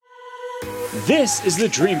This is the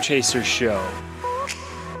Dream Chaser Show.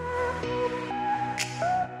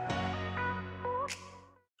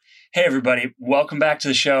 Hey everybody, welcome back to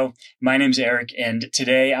the show. My name's Eric, and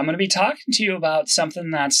today I'm going to be talking to you about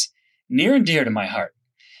something that's near and dear to my heart.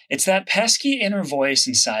 It's that pesky inner voice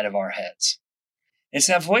inside of our heads. It's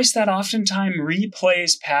that voice that oftentimes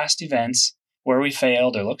replays past events where we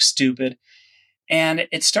failed or looked stupid, and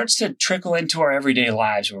it starts to trickle into our everyday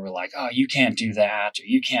lives where we're like, oh, you can't do that, or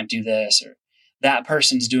you can't do this, or that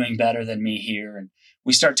person's doing better than me here. And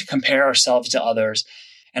we start to compare ourselves to others.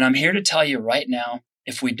 And I'm here to tell you right now,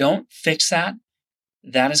 if we don't fix that,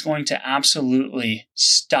 that is going to absolutely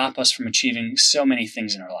stop us from achieving so many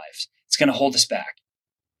things in our lives. It's going to hold us back.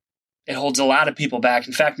 It holds a lot of people back.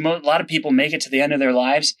 In fact, a lot of people make it to the end of their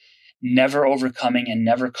lives never overcoming and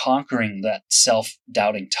never conquering that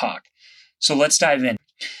self-doubting talk. So let's dive in.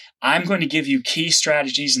 I'm going to give you key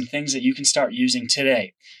strategies and things that you can start using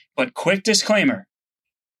today. But quick disclaimer,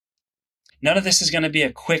 none of this is going to be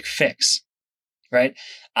a quick fix, right?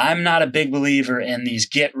 I'm not a big believer in these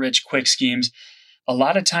get-rich-quick schemes. A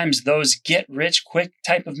lot of times those get-rich-quick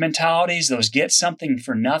type of mentalities, those get something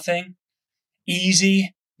for nothing,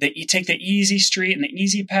 easy, that you take the easy street and the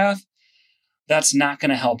easy path, that's not going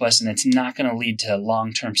to help us and it's not going to lead to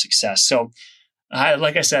long-term success. So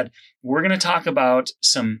like I said, we're going to talk about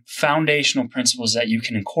some foundational principles that you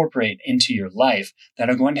can incorporate into your life that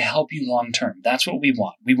are going to help you long-term. That's what we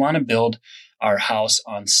want. We want to build our house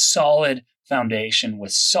on solid foundation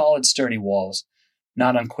with solid, sturdy walls,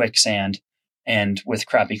 not on quicksand and with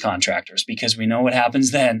crappy contractors, because we know what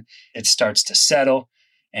happens then. It starts to settle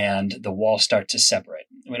and the walls start to separate.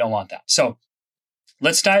 We don't want that. So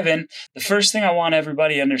let's dive in. The first thing I want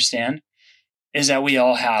everybody to understand is that we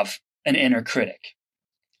all have an inner critic,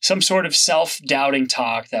 some sort of self-doubting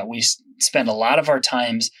talk that we spend a lot of our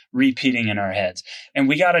times repeating in our heads. And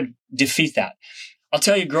we got to defeat that. I'll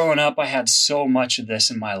tell you, growing up, I had so much of this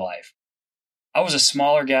in my life. I was a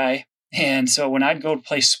smaller guy. And so when I'd go to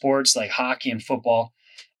play sports like hockey and football,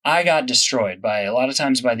 I got destroyed by a lot of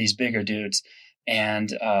times by these bigger dudes.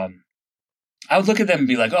 And I would look at them and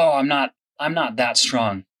be like, oh, I'm not that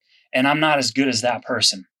strong. And I'm not as good as that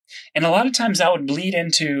person. And a lot of times that would bleed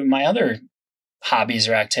into my other hobbies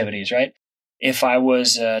or activities, right? If I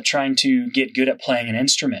was trying to get good at playing an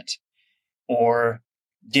instrument or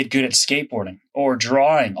get good at skateboarding or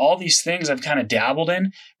drawing, all these things I've kind of dabbled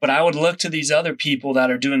in, but I would look to these other people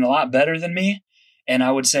that are doing a lot better than me. And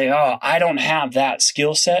I would say, oh, I don't have that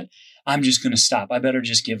skill set. I'm just going to stop. I better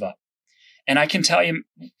just give up. And I can tell you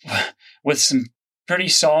with some pretty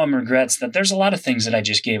solemn regrets that there's a lot of things that I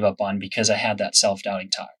just gave up on because I had that self-doubting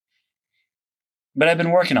talk. But I've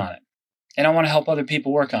been working on it. And I want to help other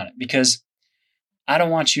people work on it because I don't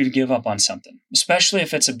want you to give up on something, especially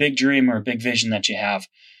if it's a big dream or a big vision that you have.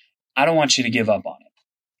 I don't want you to give up on it.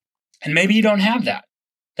 And maybe you don't have that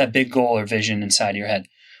big goal or vision inside your head.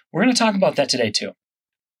 We're going to talk about that today too.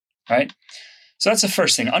 All right? So that's the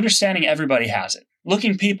first thing, understanding everybody has it.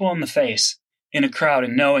 Looking people in the face in a crowd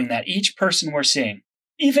and knowing that each person we're seeing,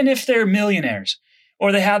 even if they're millionaires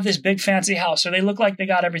or they have this big fancy house or they look like they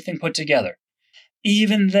got everything put together,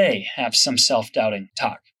 even they have some self-doubting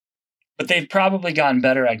talk, but they've probably gotten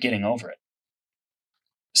better at getting over it.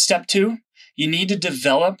 Step 2, you need to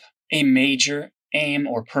develop a major aim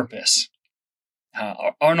or purpose.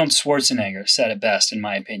 Arnold Schwarzenegger said it best, in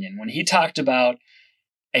my opinion, when he talked about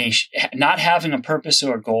not having a purpose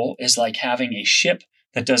or a goal is like having a ship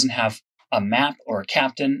that doesn't have a map or a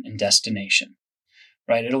captain and destination,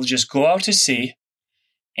 right? It'll just go out to sea,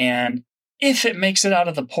 and if it makes it out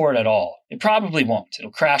of the port at all, it probably won't. It'll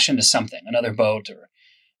crash into something, another boat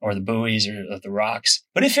or the buoys or the rocks.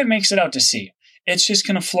 But if it makes it out to sea, it's just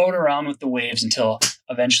going to float around with the waves until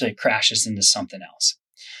eventually it crashes into something else.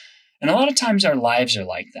 And a lot of times our lives are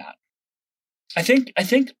like that. I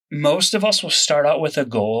think most of us will start out with a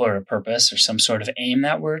goal or a purpose or some sort of aim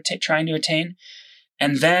that we're trying to attain.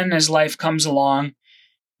 And then as life comes along,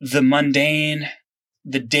 the mundane,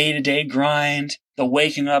 the day-to-day grind, the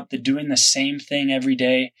waking up, the doing the same thing every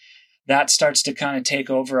day, that starts to kind of take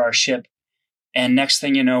over our ship. And next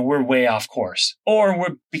thing you know, we're way off course, or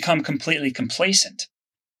we're become completely complacent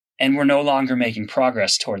and we're no longer making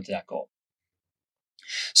progress towards that goal.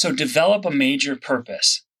 So develop a major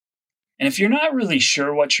purpose. And if you're not really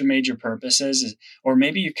sure what your major purpose is, or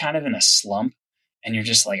maybe you're kind of in a slump and you're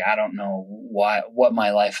just like, I don't know what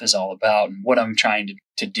my life is all about and what I'm trying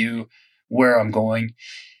to do, where I'm going.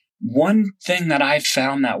 One thing that I've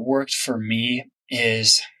found that worked for me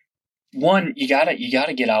is, one, you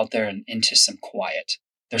gotta get out there and into some quiet.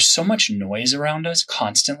 There's so much noise around us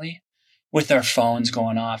constantly with our phones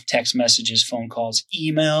going off, text messages, phone calls,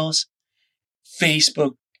 emails.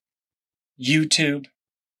 Facebook, YouTube,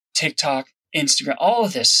 TikTok, Instagram, all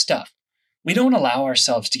of this stuff. We don't allow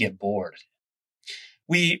ourselves to get bored.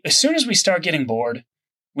 As soon as we start getting bored,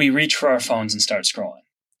 we reach for our phones and start scrolling,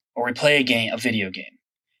 or we play a video game,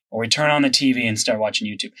 or we turn on the TV and start watching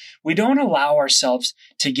YouTube. We don't allow ourselves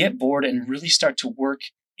to get bored and really start to work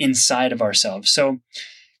inside of ourselves. So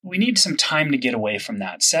we need some time to get away from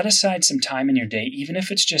that. Set aside some time in your day, even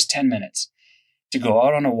if it's just 10 minutes, to go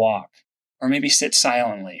out on a walk, or maybe sit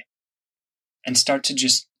silently and start to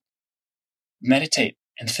just meditate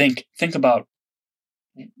and think about,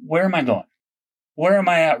 where am I going? Where am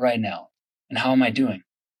I at right now? And how am I doing?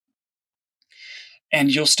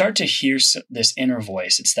 And you'll start to hear this inner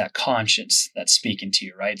voice. It's that conscience that's speaking to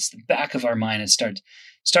you, right? It's the back of our mind. It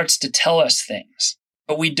starts to tell us things.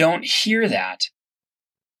 But we don't hear that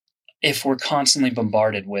if we're constantly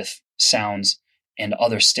bombarded with sounds and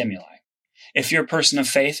other stimuli. If you're a person of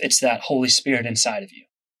faith, it's that Holy Spirit inside of you.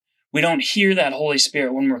 We don't hear that Holy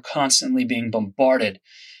Spirit when we're constantly being bombarded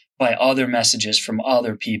by other messages from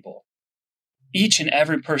other people. Each and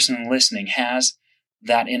every person listening has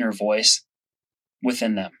that inner voice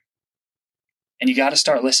within them. And you got to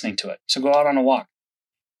start listening to it. So go out on a walk,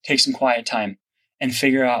 take some quiet time, and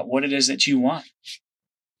figure out what it is that you want.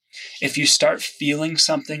 If you start feeling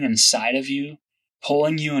something inside of you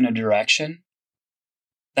pulling you in a direction,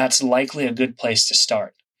 that's likely a good place to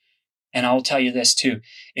start. And I'll tell you this too.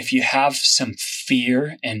 If you have some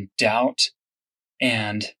fear and doubt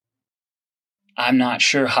and I'm not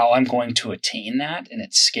sure how I'm going to attain that, and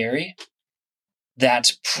it's scary,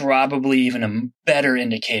 that's probably even a better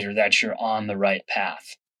indicator that you're on the right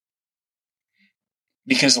path.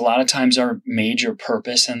 Because a lot of times our major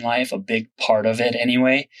purpose in life, a big part of it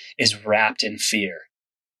anyway, is wrapped in fear.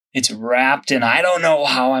 It's wrapped in, I don't know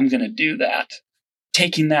how I'm going to do that.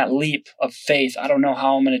 Taking that leap of faith, I don't know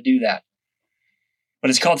how I'm going to do that. But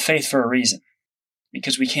it's called faith for a reason,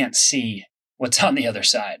 because we can't see what's on the other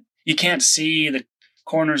side. You can't see the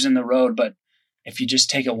corners in the road, but if you just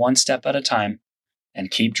take it one step at a time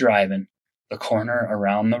and keep driving, the corner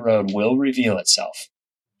around the road will reveal itself.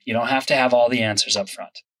 You don't have to have all the answers up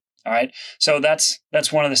front. All right. So that's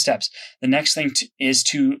one of the steps. The next thing is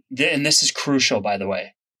to, and this is crucial, by the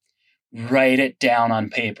way, write it down on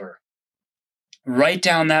paper. Write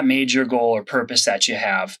down that major goal or purpose that you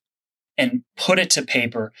have and put it to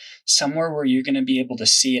paper somewhere where you're going to be able to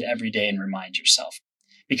see it every day and remind yourself.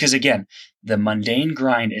 Because again, the mundane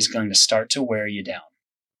grind is going to start to wear you down.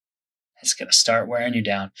 It's going to start wearing you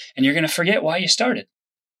down, and you're going to forget why you started.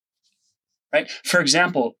 Right? For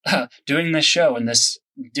example, doing this show and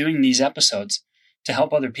doing these episodes to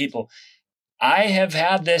help other people, I have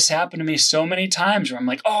had this happen to me so many times where I'm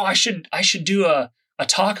like, oh, I should do a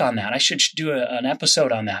talk on that. I should do an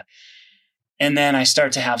episode on that. And then I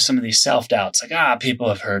start to have some of these self-doubts, like, people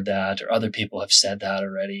have heard that, or other people have said that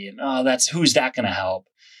already. And who's that going to help?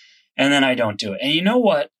 And then I don't do it. And you know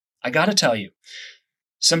what? I got to tell you,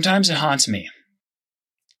 sometimes it haunts me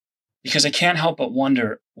because I can't help but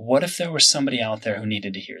wonder, what if there was somebody out there who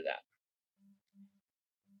needed to hear that?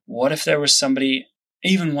 What if there was somebody,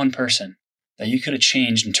 even one person, that you could have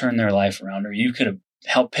changed and turned their life around, or you could have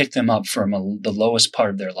helped pick them up from the lowest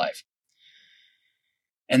part of their life?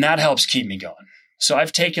 And that helps keep me going. So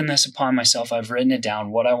I've taken this upon myself. I've written it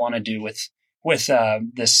down, what I want to do with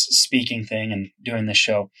this speaking thing and doing this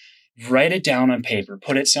show. Write it down on paper.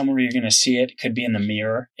 Put it somewhere you're going to see it. It could be in the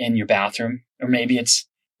mirror in your bathroom, or maybe it's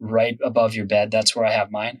right above your bed. That's where I have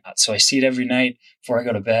mine. So I see it every night before I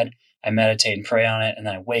go to bed. I meditate and pray on it, and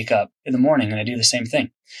then I wake up in the morning and I do the same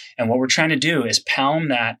thing. And what we're trying to do is pound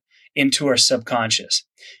that into our subconscious.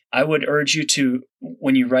 I would urge you to,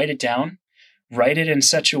 when you write it down, write it in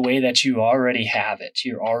such a way that you already have it.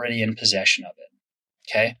 You're already in possession of it.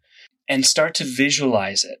 Okay? And start to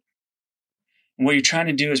visualize it. And what you're trying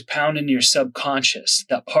to do is pound into your subconscious,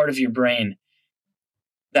 that part of your brain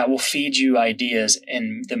that will feed you ideas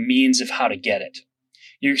and the means of how to get it.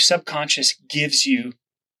 Your subconscious gives you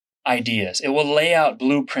ideas. It will lay out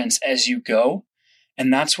blueprints as you go.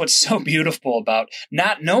 And that's what's so beautiful about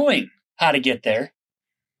not knowing how to get there,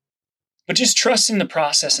 but just trusting the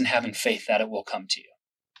process and having faith that it will come to you.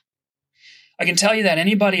 I can tell you that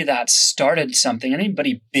anybody that started something,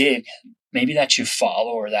 anybody big, maybe that you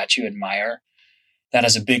follow or that you admire, that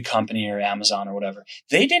has a big company or Amazon or whatever,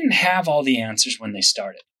 they didn't have all the answers when they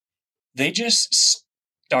started. They just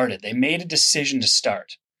started. They made a decision to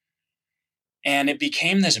start. And it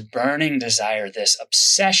became this burning desire, this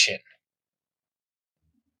obsession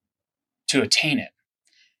to attain it.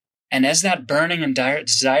 And as that burning and dire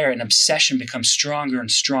desire and obsession becomes stronger and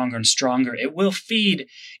stronger and stronger, it will feed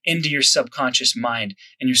into your subconscious mind.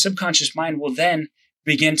 And your subconscious mind will then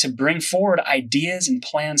begin to bring forward ideas and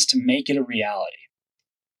plans to make it a reality.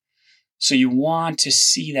 So you want to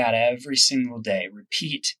see that every single day.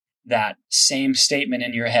 Repeat that same statement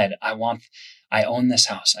in your head. I own this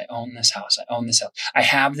house. I own this house. I own this house. I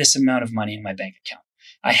have this amount of money in my bank account.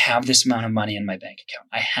 I have this amount of money in my bank account.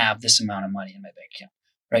 I have this amount of money in my bank account.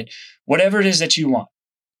 Right? Whatever it is that you want.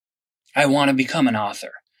 I want to become an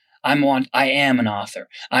author. I am an author.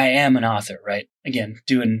 I am an author, right? Again,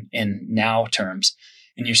 doing in now terms.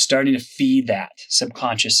 And you're starting to feed that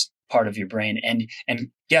subconscious part of your brain.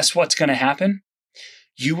 And guess what's going to happen?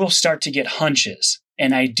 You will start to get hunches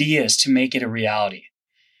and ideas to make it a reality.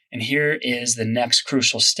 And here is the next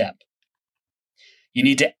crucial step. You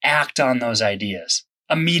need to act on those ideas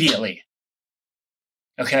immediately.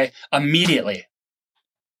 Okay? Immediately.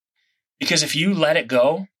 Because if you let it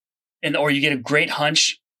go, or you get a great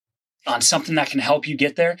hunch on something that can help you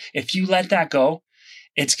get there, if you let that go,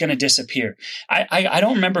 it's going to disappear. I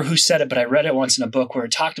don't remember who said it, but I read it once in a book where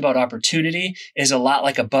it talked about opportunity is a lot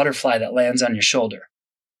like a butterfly that lands on your shoulder.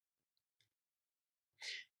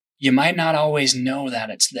 You might not always know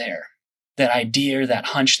that it's there. That idea or that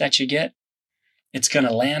hunch that you get, it's going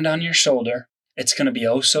to land on your shoulder. It's going to be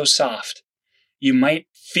oh so soft. You might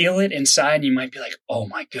feel it inside. You might be like, oh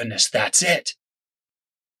my goodness, that's it.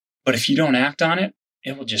 But if you don't act on it,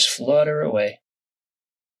 it will just flutter away.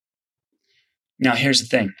 Now, here's the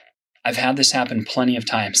thing. I've had this happen plenty of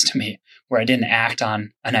times to me where I didn't act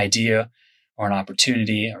on an idea or an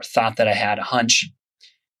opportunity or thought that I had a hunch.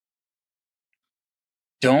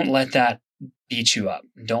 Don't let that beat you up.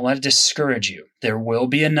 Don't let it discourage you. There will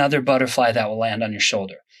be another butterfly that will land on your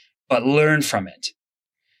shoulder, but learn from it.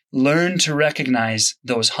 Learn to recognize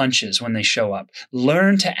those hunches when they show up.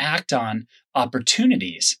 Learn to act on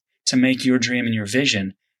opportunities to make your dream and your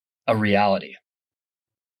vision a reality.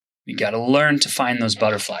 You got to learn to find those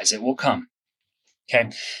butterflies. It will come.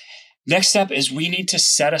 Okay. Next step is we need to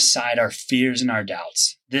set aside our fears and our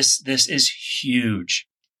doubts. This is huge.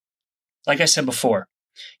 Like I said before,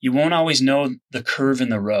 you won't always know the curve in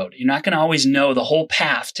the road. You're not going to always know the whole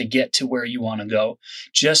path to get to where you want to go.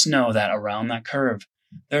 Just know that around that curve,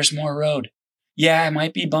 there's more road. Yeah, it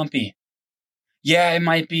might be bumpy. Yeah, it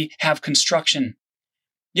might have construction.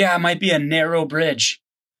 Yeah, it might be a narrow bridge.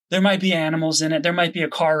 There might be animals in it. There might be a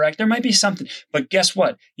car wreck. There might be something. But guess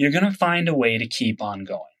what? You're going to find a way to keep on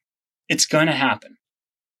going. It's going to happen.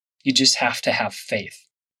 You just have to have faith.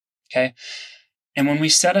 Okay? And when we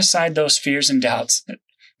set aside those fears and doubts,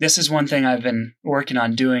 this is one thing I've been working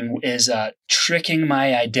on doing is tricking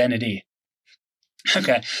my identity.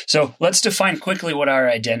 Okay, so let's define quickly what our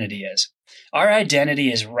identity is. Our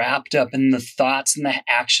identity is wrapped up in the thoughts and the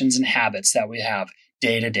actions and habits that we have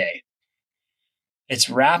day to day. It's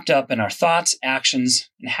wrapped up in our thoughts,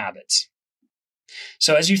 actions, and habits.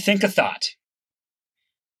 So as you think a thought,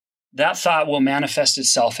 that thought will manifest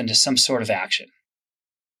itself into some sort of action.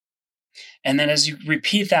 And then as you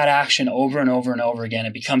repeat that action over and over and over again,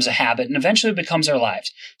 it becomes a habit and eventually it becomes our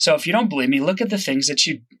lives. So if you don't believe me, look at the things that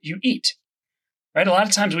you eat. Right? A lot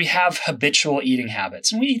of times we have habitual eating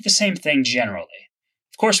habits and we eat the same thing generally.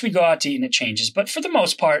 Of course, we go out to eat and it changes, but for the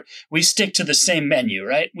most part, we stick to the same menu,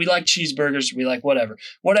 right? We like cheeseburgers, we like whatever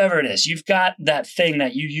it is. You've got that thing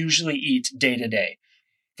that you usually eat day to day.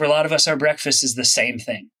 For a lot of us, our breakfast is the same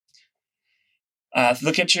thing.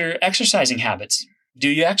 Look at your exercising habits. Do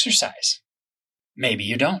you exercise? Maybe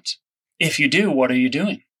you don't. If you do, what are you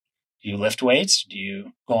doing? Do you lift weights? Do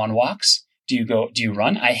you go on walks? Do you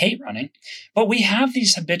run? I hate running. But we have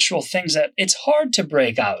these habitual things that it's hard to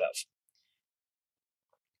break out of.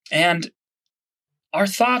 And our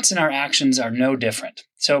thoughts and our actions are no different.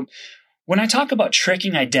 So when I talk about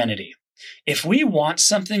tricking identity, if we want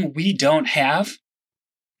something we don't have,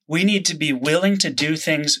 we need to be willing to do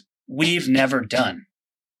things we've never done.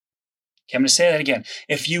 Okay, I'm going to say that again.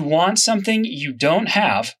 If you want something you don't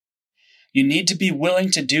have, you need to be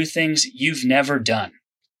willing to do things you've never done.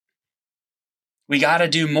 We got to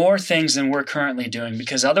do more things than we're currently doing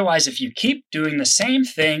because otherwise, if you keep doing the same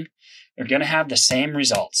thing, you're going to have the same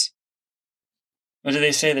results. What do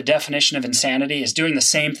they say? The definition of insanity is doing the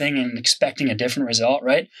same thing and expecting a different result,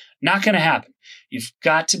 right? Not going to happen. You've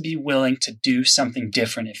got to be willing to do something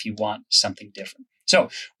different if you want something different. So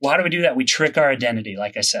why do we do that? We trick our identity,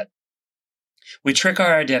 like I said. We trick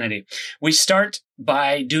our identity. We start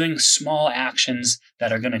by doing small actions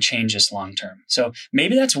that are going to change us long term. So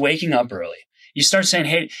maybe that's waking up early. You start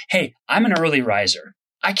saying, hey, I'm an early riser.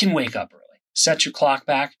 I can wake up early. Set your clock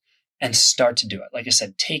back and start to do it. Like I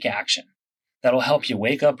said, take action. that'll help you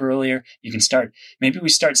wake up earlier. You can maybe we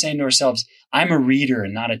start saying to ourselves, I'm a reader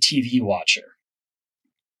and not a TV watcher.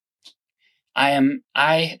 I am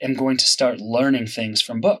going to start learning things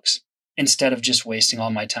from books instead of just wasting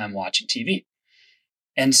all my time watching TV.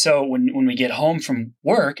 And so when we get home from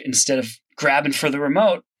work, instead of grabbing for the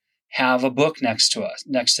remote, have a book next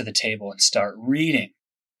to the table and start reading.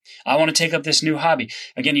 I want to take up this new hobby.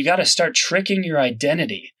 Again, you got to start tricking your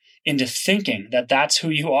identity into thinking that that's who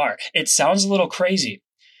you are. It sounds a little crazy,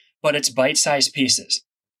 but it's bite-sized pieces.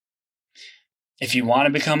 If you want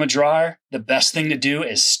to become a drawer, the best thing to do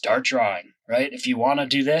is start drawing, right? If you want to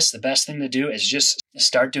do this, the best thing to do is just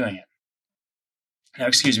start doing it. Now,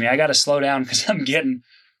 excuse me, I got to slow down because I'm getting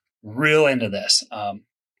real into this.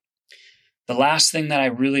 The last thing that I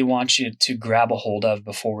really want you to grab a hold of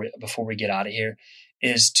before we get out of here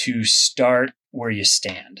is to start where you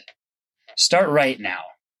stand. Start right now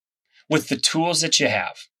with the tools that you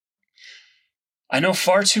have. I know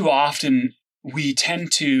far too often we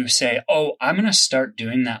tend to say, oh, I'm going to start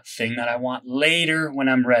doing that thing that I want later when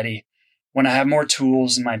I'm ready, when I have more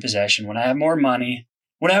tools in my possession, when I have more money,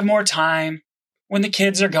 when I have more time, when the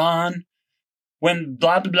kids are gone, when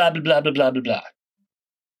blah, blah, blah, blah, blah, blah, blah, blah, blah.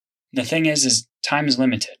 The thing is time is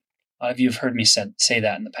limited. A lot of you have heard me say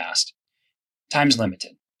that in the past. Time's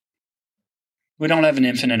limited. We don't have an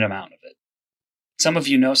infinite amount of it. Some of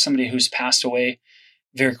you know somebody who's passed away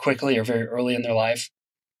very quickly or very early in their life,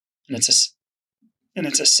 and it's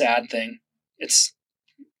a sad thing. It's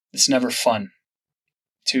never fun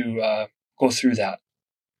to go through that.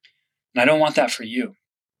 And I don't want that for you.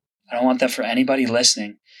 I don't want that for anybody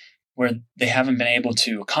listening where they haven't been able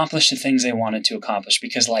to accomplish the things they wanted to accomplish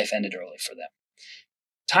because life ended early for them.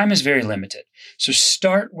 Time is very limited. So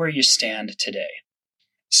start where you stand today.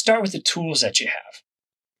 Start with the tools that you have.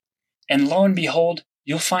 And lo and behold,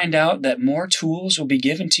 you'll find out that more tools will be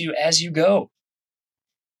given to you as you go.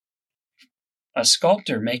 A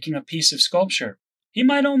sculptor making a piece of sculpture, he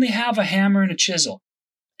might only have a hammer and a chisel,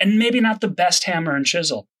 and maybe not the best hammer and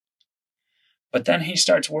chisel. But then he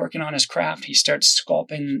starts working on his craft. He starts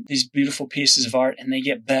sculpting these beautiful pieces of art, and they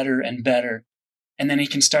get better and better. And then he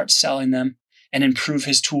can start selling them and improve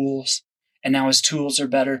his tools. And now his tools are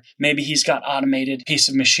better. Maybe he's got automated piece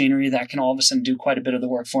of machinery that can all of a sudden do quite a bit of the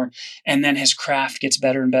work for him. And then his craft gets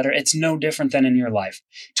better and better. It's no different than in your life.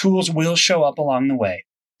 Tools will show up along the way,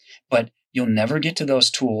 but you'll never get to those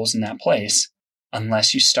tools in that place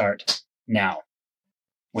unless you start now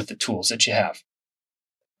with the tools that you have.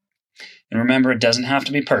 And remember, it doesn't have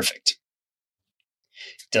to be perfect.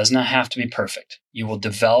 It does not have to be perfect. You will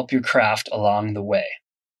develop your craft along the way.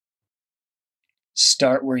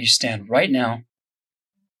 Start where you stand right now.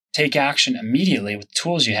 Take action immediately with the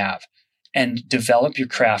tools you have and develop your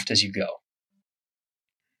craft as you go.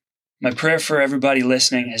 My prayer for everybody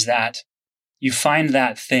listening is that you find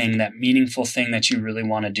that thing, that meaningful thing that you really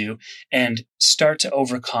want to do, and start to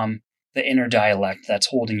overcome the inner dialect that's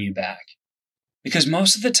holding you back. Because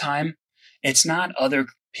most of the time, it's not other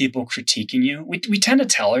people critiquing you. We tend to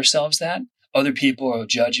tell ourselves that. Other people are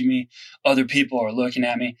judging me. Other people are looking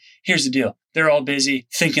at me. Here's the deal. They're all busy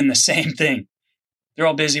thinking the same thing. They're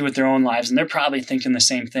all busy with their own lives, and they're probably thinking the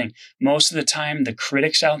same thing. Most of the time, the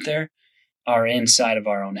critics out there are inside of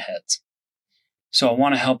our own heads. So I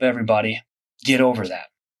want to help everybody get over that.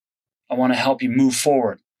 I want to help you move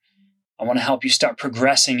forward. I want to help you start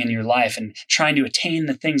progressing in your life and trying to attain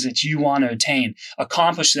the things that you want to attain,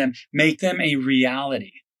 accomplish them, make them a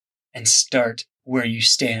reality, and start where you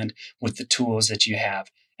stand with the tools that you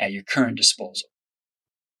have at your current disposal.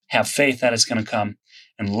 Have faith that it's going to come,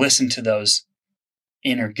 and listen to those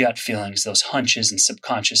inner gut feelings, those hunches and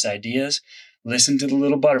subconscious ideas. Listen to the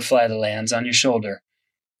little butterfly that lands on your shoulder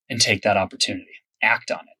and take that opportunity.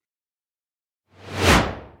 Act on it.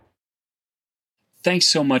 Thanks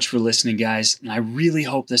so much for listening, guys, and I really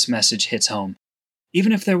hope this message hits home.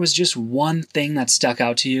 Even if there was just one thing that stuck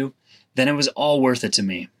out to you, then it was all worth it to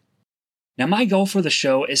me. Now, my goal for the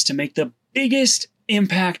show is to make the biggest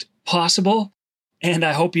impact possible, and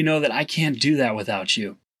I hope you know that I can't do that without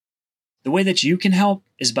you. The way that you can help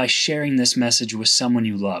is by sharing this message with someone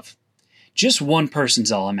you love. Just one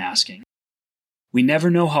person's all I'm asking. We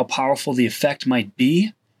never know how powerful the effect might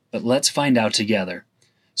be, but let's find out together.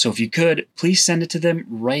 So if you could, please send it to them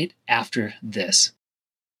right after this.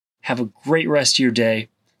 Have a great rest of your day,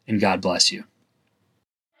 and God bless you.